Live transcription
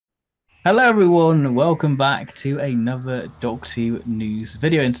Hello everyone, welcome back to another Doctor Who news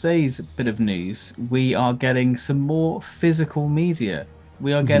video. In today's bit of news, we are getting some more physical media.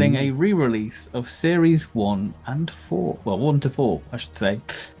 We are getting a Mhm. re-release of series 1 and 4. Well, 1 to 4, I should say.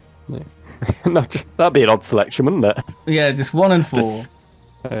 Yeah. That'd be an odd selection, wouldn't it? Yeah, just 1 and 4, Just,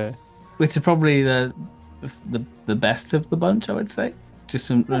 uh, which are probably the best of the bunch, I would say. Just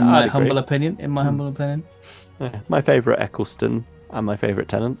in I'd my agree. humble opinion, Mm. Yeah. My favourite Eccleston and my favourite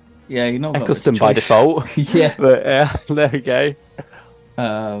Tennant. Yeah, you've not got much Eccleston by choice. default, Yeah. but yeah, there we go.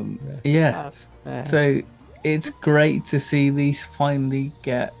 Yeah. Yes. Yeah. So it's great to see these finally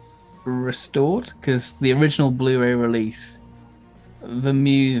get restored because the original Blu-ray release, the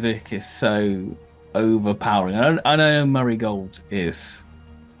music is so overpowering. I know Murray Gold is,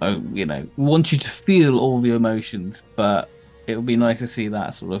 wants you to feel all the emotions, but it would be nice to see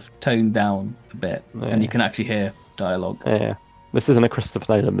that sort of toned down a bit, and you Yeah. can actually hear dialogue. Yeah. This isn't a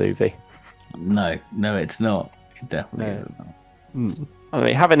Christopher Nolan movie. No, no, it's not. It definitely No. isn't. Mm. I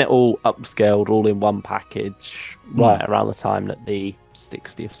mean, having it all upscaled, all in one package, Hmm. right around the time that the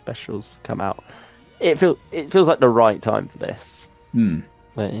 60th specials come out, it feels like the right time for this. Hmm.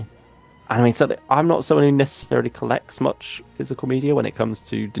 Like, I mean, so I'm not someone who necessarily collects much physical media when it comes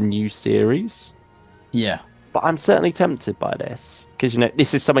to the new series, Yeah. but I'm certainly tempted by this because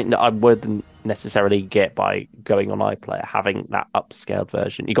this is something that I wouldn't necessarily get by going on iPlayer, having that upscaled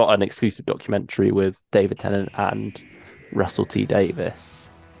version. You got an exclusive documentary with David Tennant and Russell T Davis.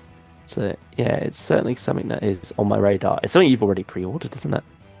 So yeah, it's certainly something that is on my radar. It's something you've already pre-ordered, isn't it?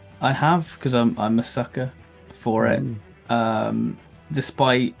 I have because I'm a sucker for it. Mm. Um,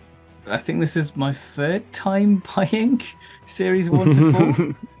 despite I think this is my third time buying series 1 to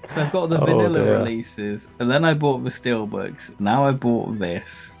 4. So I've got the Oh vanilla dear. releases, and then I bought the steelbooks. Now I bought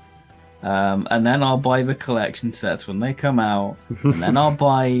this, and then I'll buy the collection sets when they come out, and then I'll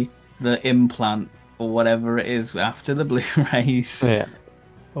buy the implant or whatever it is after the Blu-rays. Yeah.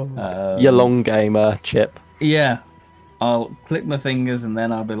 Oh. Your Um, long gamer chip. yeah, I'll click my fingers, and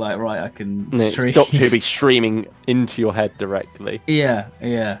then I'll be like, right, I can And it's stream. Doctor Who be streaming into your head directly. Yeah,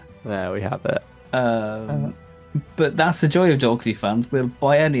 yeah. There we have it. Uh, Um, but that's the joy of Doctor Who fans. We'll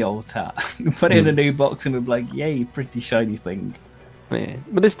buy any old tat, put it in a hmm. new box, and we'll be like, "Yay, pretty shiny thing." Yeah.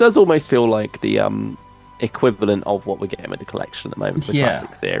 But this does almost feel like the equivalent of what we're getting with the collection at the moment, the Yeah,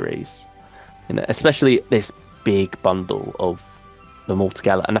 classic series. Especially this big bundle of them all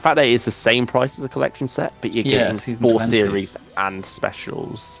together. And the fact that it's the same price as a collection set, but you're yeah. getting Season four 20, series and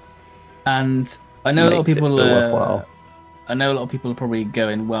specials and I know a lot of makes it people. feel worthwhile. I know a lot of people are probably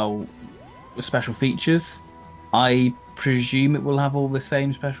going, "Well, with special features." I presume it will have all the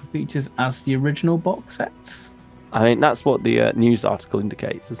same special features as the original box sets, I mean, that's what the news article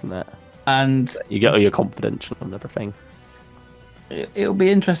indicates, isn't it? and You get all your confidential and everything. it'll be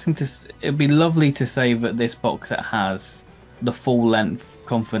interesting to. It'll be lovely to say that this box set has the full length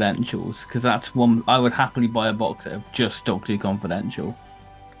confidentials because that's one I would happily buy a box set of just Doctor Who Confidential.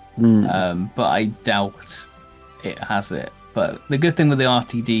 Mm. But I doubt it has it. But the good thing with the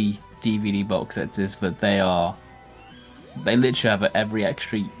RTD DVD box sets is that they literally have every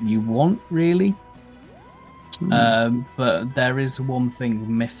extra you want, really. Mm. But there is one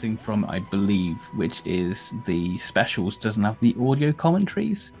thing missing from it, I believe, which is the specials doesn't have the audio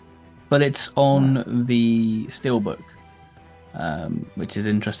commentaries, but it's Ah, on the steelbook, which is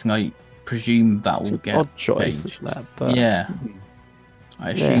interesting. I presume that it's will an get odd choice, changed. isn't it? But Yeah,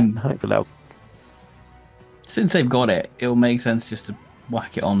 I yeah, assume hopefully they'll. since they've got it, it'll make sense just to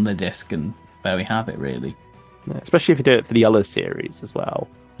whack it on the disc and there we have it, really. Yeah, especially if you do it for the other series as well.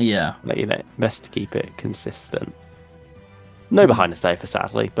 Yeah. Like, best to keep it consistent. No Hmm. behind the sofa,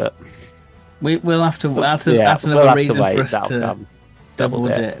 sadly, but We'll have to. yeah, That's we'll another have to reason for wait. us That'll to come. Double double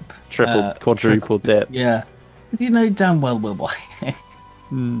dip, dip, triple, quadruple dip. yeah, because you know damn well we'll buy it.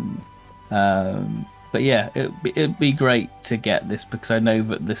 Hmm. But yeah, it'd be great to get this because I know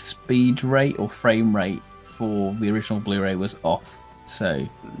that the speed rate or frame rate for the original Blu-ray was off, so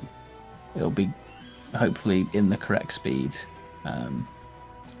it'll be hopefully in the correct speed. Um,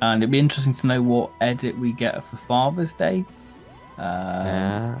 and it'd be interesting to know what edit we get for Father's Day.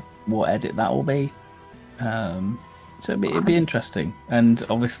 Yeah. What edit that will be. So it'd be interesting. And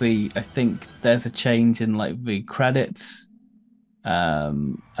obviously, I think there's a change in like the credits,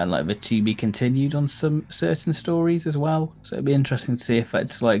 and like the to be continued on some certain stories as well. So it'd be interesting to see if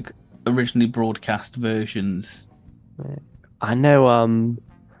it's like originally broadcast versions. I know.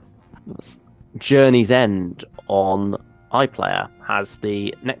 Journey's End on iPlayer has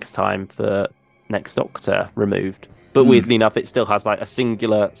the next time for Next Doctor removed. But Mm, weirdly enough, it still has like a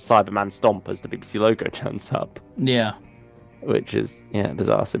singular Cyberman stomp as the BBC logo turns up. yeah, which is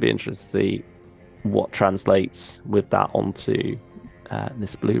bizarre. So it'd be interesting to see what translates with that onto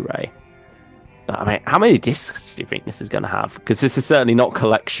this Blu-ray. But I mean, how many discs do you think this is going to have? Because this is certainly not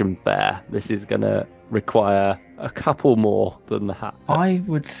collection fare. This is going to require a couple more than that. I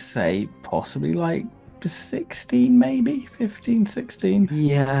would say possibly like 16, maybe 15, 16.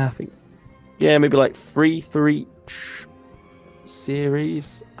 Yeah, I think. Yeah, maybe like 3 for each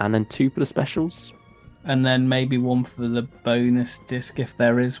series, and then 2 for the specials. And then maybe 1 for the bonus disc if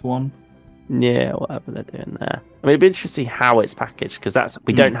there is one. Yeah, whatever they're doing there. I mean, it'd be interesting to see how it's packaged, because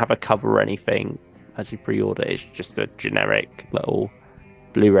we don't have a cover or anything as you pre-order. It's just a generic little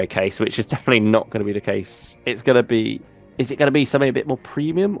Blu-ray case, which is definitely not going to be the case. It's going to be. Is it going to be something a bit more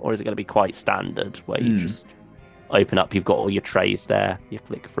premium, or is it going to be quite standard, where you just open up, you've got all your trays there, you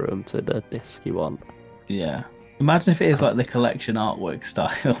flick through them to the disc you want? Yeah. Imagine if it is like the collection artwork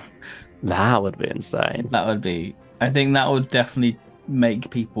style. That would be insane. That would be. I think that would definitely make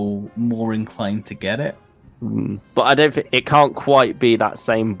people more inclined to get it. But I don't think it can't quite be that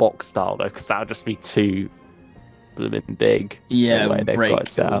same box style though, because that would just be too blooming big. Yeah, the way they've got it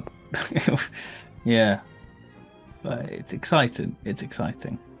set up. Yeah, but it's exciting. It's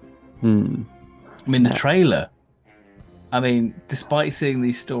exciting. I mean, the trailer. I mean, despite seeing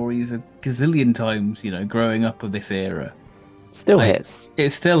these stories a gazillion times, growing up with this era, still hits. It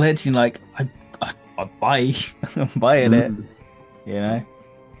still hits you. Like I buy, I'm buying it.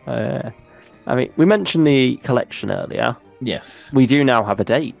 I mean, we mentioned the collection earlier. Yes. We do now have a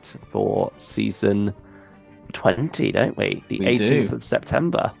date for season 20, don't we? The 18th of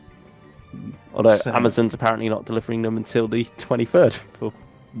September. Although Amazon's apparently not delivering them until the 23rd for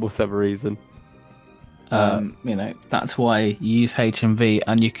whatever reason. That's why you use HMV,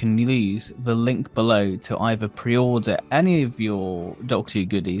 and you can use the link below to either pre-order any of your Doctor Who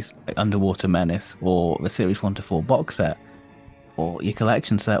goodies, like Underwater Menace or the Series 1 to 4 box set, or your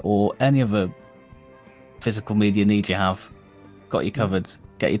collection set, or any other physical media needs you have. Got you covered.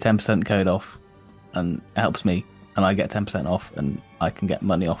 Get your 10% code off, and it helps me, and I get 10% off, and I can get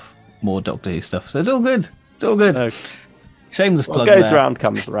money off more Doctor Who stuff. So it's all good. It's all good. Shameless plug. What goes around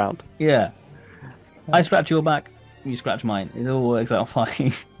comes around. Yeah. I scratch your back, you scratch mine. It all works out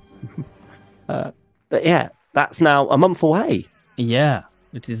fine. But yeah, that's now a month away. Yeah,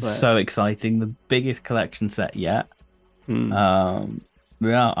 it is so exciting. The biggest collection set yet. Yeah,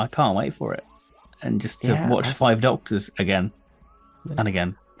 I can't wait for it. And just to watch 5 Doctors again, and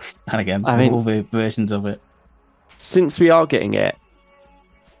again, and again. I mean, all the versions of it. Since we are getting it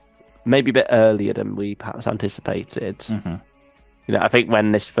maybe a bit earlier than we perhaps anticipated. I think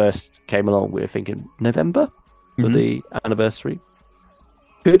when this first came along, we were thinking November for the anniversary.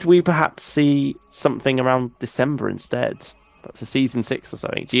 Could we perhaps see something around December instead? Perhaps a season 6 or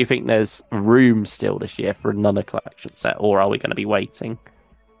something. Do you think there's room still this year for another collection set, or are we going to be waiting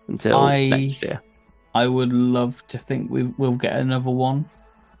until next year? I would love to think we'll get another one,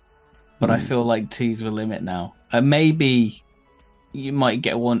 but I feel like 2's the limit now. Maybe you might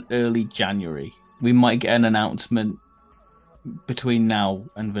get one early January. We might get an announcement between now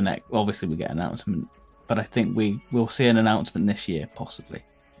and the next. Obviously we get an announcement, but I think we'll see an announcement this year, possibly.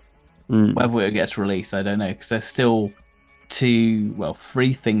 Whether it gets released, I don't know, because there's still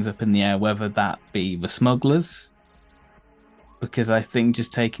 3 things up in the air, whether that be the Smugglers, because I think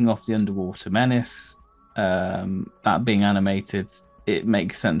just taking off the Underwater Menace, that being animated, it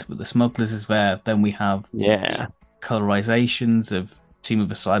makes sense, but the Smugglers is there. Then we have colorizations of Team of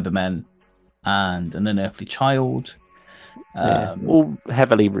the Cybermen and an Unearthly Child. All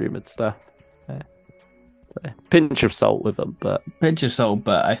heavily rumored stuff. So, pinch of salt with them, but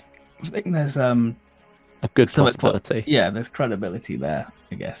I think there's a good possibility. Yeah, there's credibility there,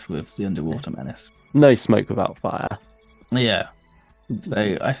 I guess, with the Underwater Menace. No smoke without fire. Yeah.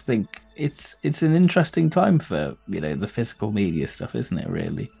 So I think it's an interesting time for the physical media stuff, isn't it?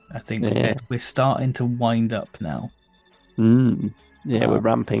 Really, I think we're starting to wind up now. We're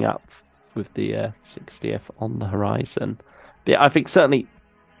ramping up with the 60th on the horizon. But yeah, I think certainly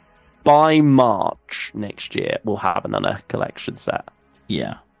by March next year we'll have another collection set.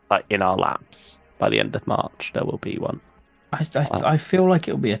 Yeah, like in our laps. By the end of March, there will be one. I feel like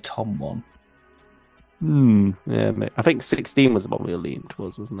it'll be a Tom one. Yeah, I think 16 was the one we were leaning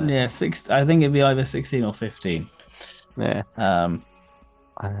towards, wasn't it? Yeah, I think it'd be either 16 or 15. Yeah.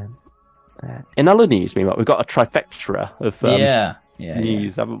 In other news, meanwhile, we've got a trifecta of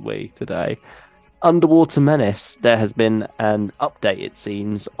news, haven't we, today? Underwater Menace, there has been an update, it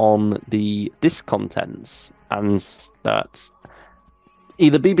seems, on the disc contents, and that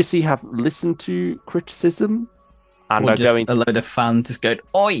either BBC have listened to criticism and or are just going to... a load of fans just going,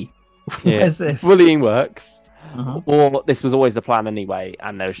 "Oi, where's this?" Bullying works. Uh-huh. Or this was always the plan anyway,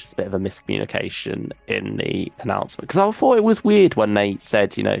 and there was just a bit of a miscommunication in the announcement. Because I thought it was weird when they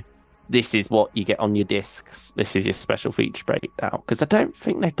said, this is what you get on your discs. This is your special feature breakdown. Because I don't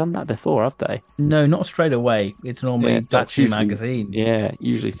think they've done that before, have they? No, not straight away. It's Yeah, normally that's Doctor Who usually, magazine. yeah,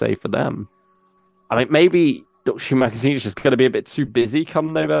 usually say for them. I mean, maybe Doctor Who magazine is just going to be a bit too busy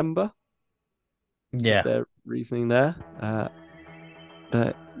come November. Is Yeah. there reasoning there?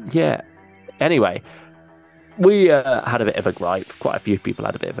 But yeah. Anyway, we had a bit of a gripe. Quite a few people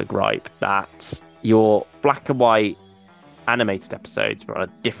had a bit of a gripe that your black and white animated episodes were on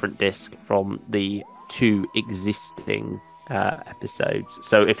a different disc from the two existing episodes.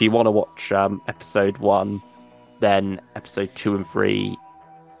 So if you want to watch episode 1, then episode 2 and 3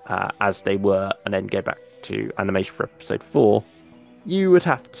 as they were, and then go back to animation for episode 4, you would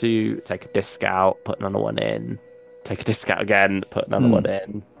have to take a disc out, put another one in, take a disc out again, put another one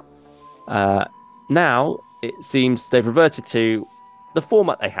in. Now it seems they've reverted to the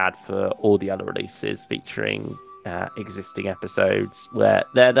format they had for all the other releases, featuring existing episodes, where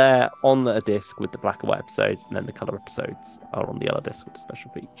they're there on the disc with the black and white episodes, and then the color episodes are on the other disc with the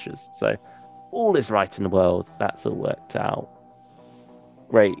special features. So all is right in the world. That's all worked out.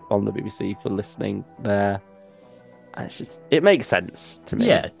 Great on the BBC for listening there. And it makes sense to me.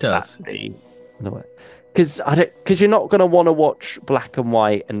 Yeah, it does. Because you're not going to want to watch black and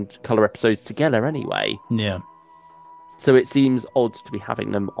white and color episodes together anyway. Yeah. So it seems odd to be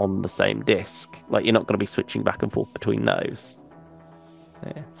having them on the same disc. Like, you're not going to be switching back and forth between those.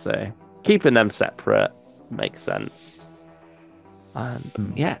 Yeah, so keeping them separate makes sense.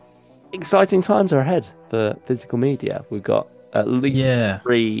 And yeah, exciting times are ahead for physical media. We've got at least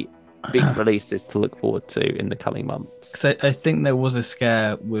 3 big releases to look forward to in the coming months. Because I think there was a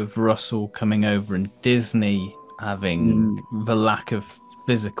scare with Russell coming over and Disney having the lack of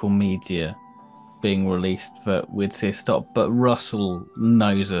physical media being released, that we'd say stop. But Russell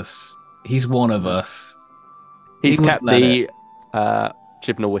knows us. He's one of us. He's kept the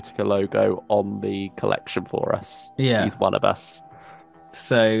Chibnall Whittaker logo on the collection for us. Yeah. He's one of us.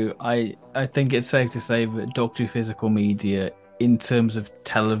 So I think it's safe to say that Doctor Who physical media, in terms of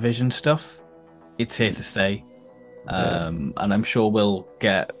television stuff, it's here to stay. And I'm sure we'll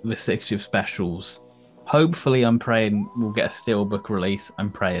get the 60th specials. Hopefully, I'm praying we'll get a steelbook release.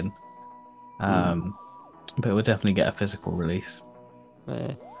 I'm praying. But we'll definitely get a physical release.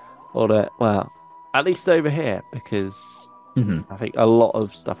 Yeah. Well, at least over here, because I think a lot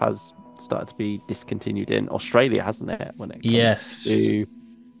of stuff has started to be discontinued in Australia, hasn't it? When it comes to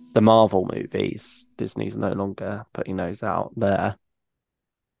the Marvel movies, Disney's no longer putting those out there.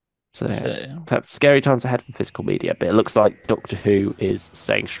 So perhaps scary times ahead for physical media, but it looks like Doctor Who is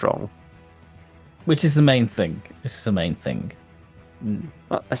staying strong. Which is the main thing. It's the main thing.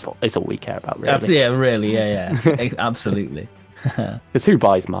 Well, that's all we care about, really. Yeah, really. Yeah. Absolutely. Because who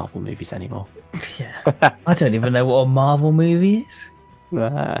buys Marvel movies anymore? Yeah. I don't even know what a Marvel movie is.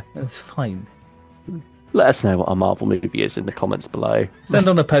 That's fine. Let us know what a Marvel movie is in the comments below. Send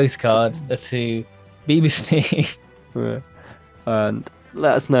on a postcard to BBC. And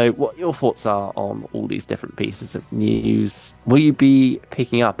let us know what your thoughts are on all these different pieces of news. Will you be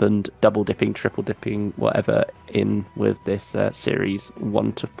picking up and double dipping, triple dipping, whatever, in with this series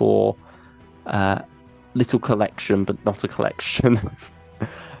 1 to 4 little collection, but not a collection?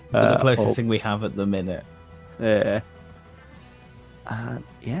 The closest thing we have at the minute. Yeah.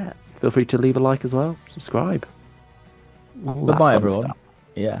 Yeah. Feel free to leave a like as well. Subscribe. Goodbye, everyone. Stuff.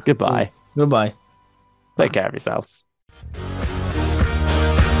 Yeah. Goodbye. Goodbye. Take care of yourselves.